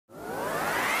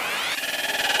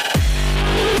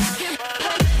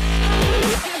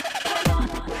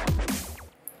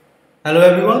Hello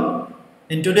everyone.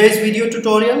 In today's video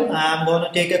tutorial, I am going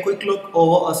to take a quick look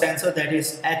over a sensor that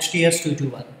is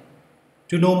HTS221.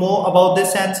 To know more about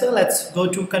this sensor, let's go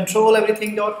to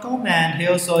controleverything.com and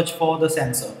here search for the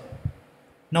sensor.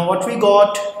 Now what we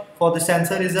got for the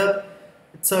sensor is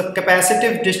it's a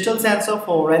capacitive digital sensor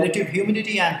for relative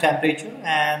humidity and temperature,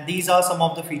 and these are some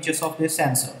of the features of this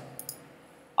sensor.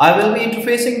 I will be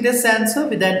interfacing this sensor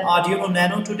with an Arduino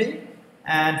Nano today,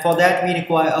 and for that we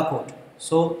require a code.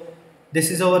 So this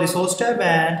is our resource tab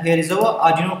and here is our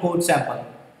Arduino code sample.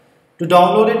 To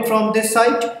download it from this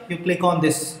site, you click on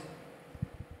this.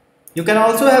 You can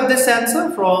also have this sensor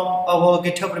from our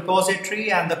GitHub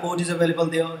repository and the code is available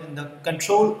there in the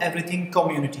Control Everything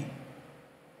community.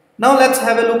 Now let's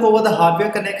have a look over the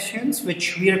hardware connections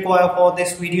which we require for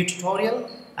this video tutorial,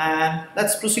 and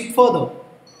let's proceed further.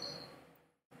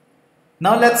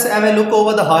 Now let's have a look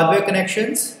over the hardware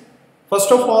connections. First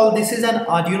of all, this is an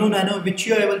Arduino Nano which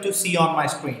you are able to see on my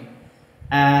screen,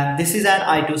 and this is an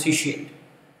I2C shield.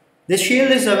 This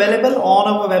shield is available on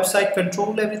our website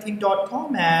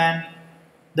controleverything.com, and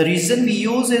the reason we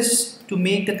use is to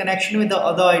make the connection with the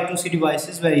other I2C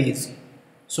devices very easy.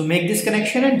 So make this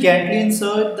connection and gently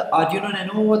insert the Arduino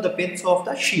Nano over the pins of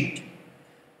the shield.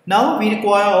 Now we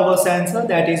require our sensor,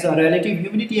 that is a relative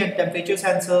humidity and temperature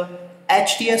sensor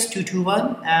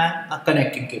HTS221 and a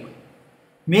connecting cable.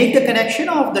 Make the connection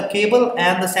of the cable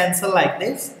and the sensor like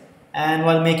this, and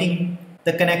while making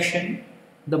the connection,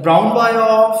 the brown wire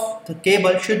of the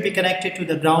cable should be connected to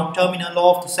the ground terminal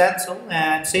of the sensor,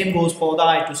 and same goes for the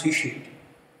I2C shield.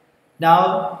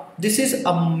 Now this is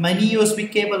a mini USB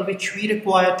cable which we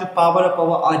require to power up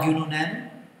our Arduino Nano,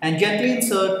 and gently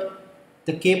insert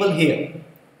the cable here.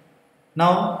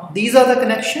 Now these are the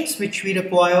connections which we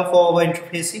require for our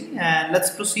interfacing, and let's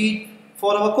proceed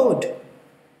for our code.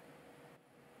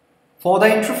 For the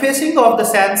interfacing of the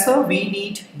sensor, we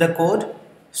need the code.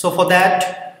 So for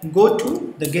that, go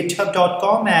to the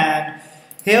github.com and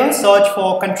here search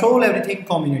for Control Everything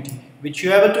Community, which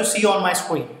you are able to see on my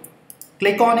screen.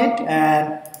 Click on it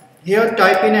and here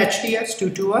type in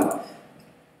HTS221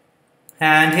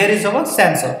 and here is our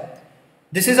sensor.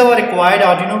 This is our required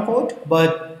Arduino code,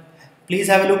 but please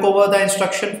have a look over the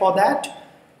instruction for that.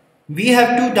 We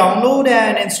have to download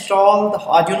and install the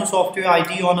Arduino software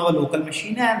ID on our local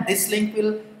machine, and this link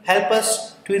will help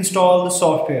us to install the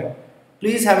software.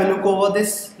 Please have a look over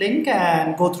this link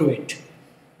and go through it.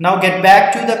 Now get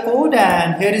back to the code,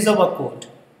 and here is our code.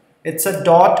 It's a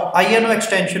 .ino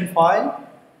extension file.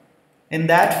 In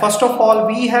that, first of all,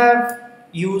 we have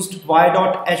used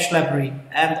wire.h library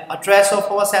and the address of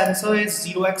our sensor is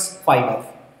 0x5f.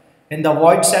 In the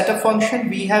void setup function,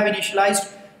 we have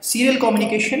initialized serial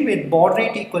communication with baud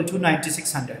rate equal to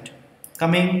 9600.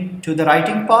 Coming to the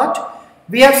writing part,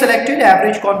 we have selected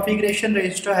average configuration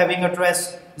register having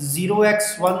address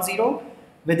 0x10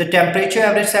 with the temperature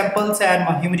average samples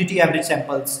and humidity average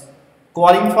samples,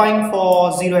 qualifying for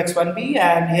 0x1b,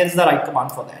 and here's the write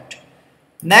command for that.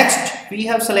 Next, we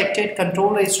have selected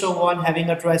control register 1 having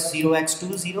address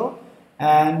 0x20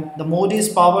 and the mode is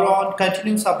power on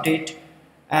continuous update,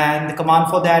 and the command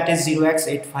for that is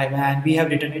 0x85, and we have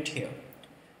written it here.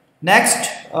 Next,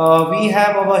 we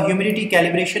have our humidity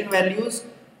calibration values,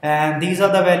 and these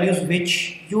are the values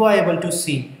which you are able to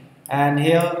see, and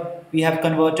here we have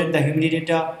converted the humidity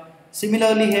data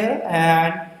similarly here,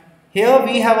 and here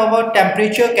we have our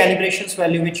temperature calibrations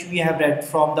value which we have read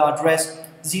from the address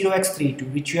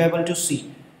 0x32, which you are able to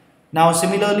see. Now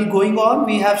similarly going on,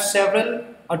 we have several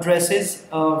addresses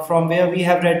from where we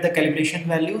have read the calibration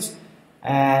values,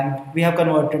 and we have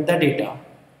converted the data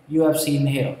you have seen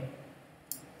here.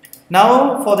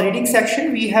 Now for the reading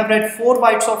section, we have read 4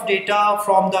 bytes of data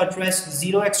from the address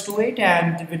 0x28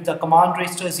 and with the command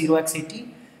register 0x80,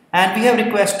 and we have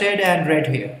requested and read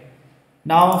here.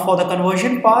 Now for the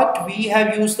conversion part, we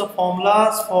have used the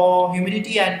formulas for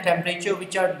humidity and temperature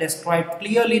which are described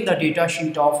clearly in the data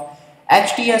sheet of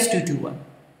HTS221.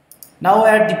 Now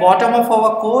at the bottom of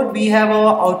our code, we have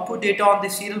our output data on the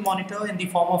serial monitor in the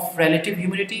form of relative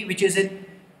humidity, which is in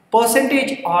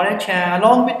 %RH, and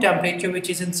along with temperature, which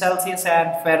is in Celsius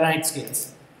and Fahrenheit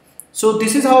scales. So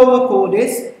this is how our code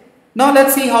is. Now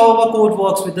let's see how our code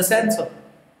works with the sensor.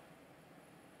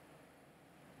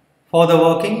 For the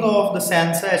working of the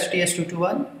sensor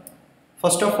HTS221,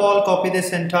 first of all, copy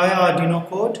this entire Arduino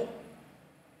code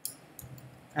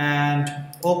and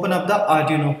open up the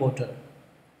Arduino portal.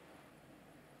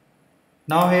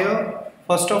 Now here,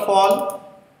 first of all,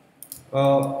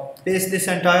 paste this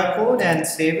entire code and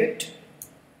save it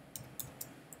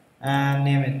and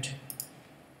name it.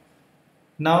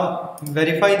 Now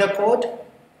verify the code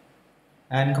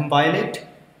and compile it.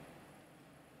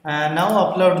 and now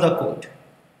upload the code.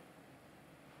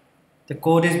 The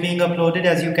code is being uploaded,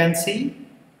 as you can see,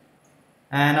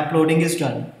 and uploading is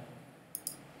done.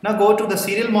 Now go to the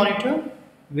serial monitor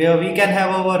where we can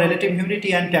have our relative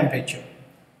humidity and temperature.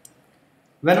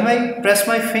 When I press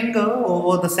my finger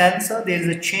over the sensor, there is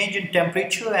a change in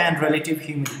temperature and relative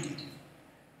humidity.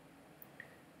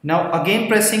 Now again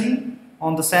pressing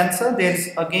on the sensor, there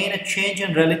is again a change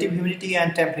in relative humidity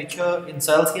and temperature in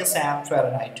Celsius and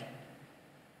Fahrenheit.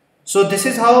 So this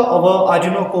is how our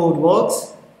Arduino code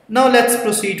works. Now let's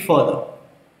proceed further.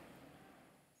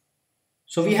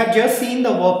 So we have just seen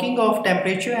the working of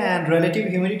temperature and relative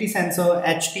humidity sensor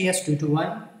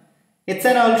HTS221. It's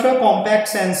an ultra compact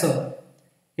sensor.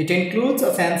 It includes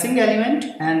a sensing element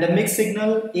and a mixed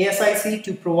signal ASIC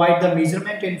to provide the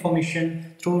measurement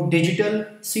information through digital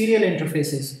serial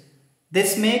interfaces.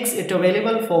 This makes it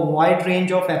available for a wide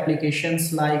range of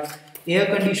applications like air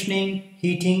conditioning,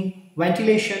 heating,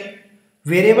 ventilation,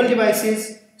 wearable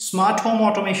devices, smart home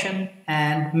automation,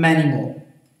 and many more.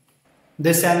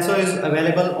 This sensor is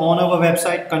available on our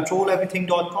website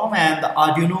controleverything.com, and the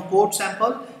Arduino code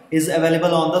sample is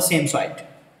available on the same site.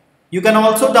 You can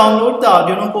also download the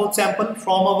Arduino code sample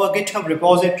from our GitHub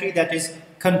repository, that is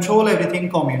Control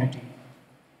Everything Community.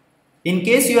 In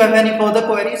case you have any further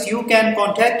queries, you can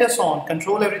contact us on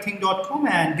controleverything.com,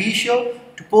 and be sure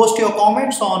to post your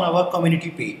comments on our community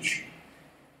page.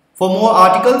 For more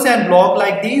articles and blog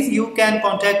like these, you can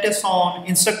contact us on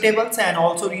Instructables and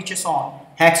also reach us on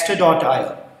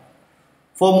hackster.io.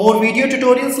 For more video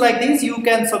tutorials like these, you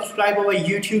can subscribe our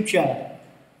YouTube channel.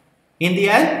 In the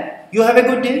end, you have a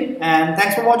good day and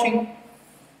thanks for watching.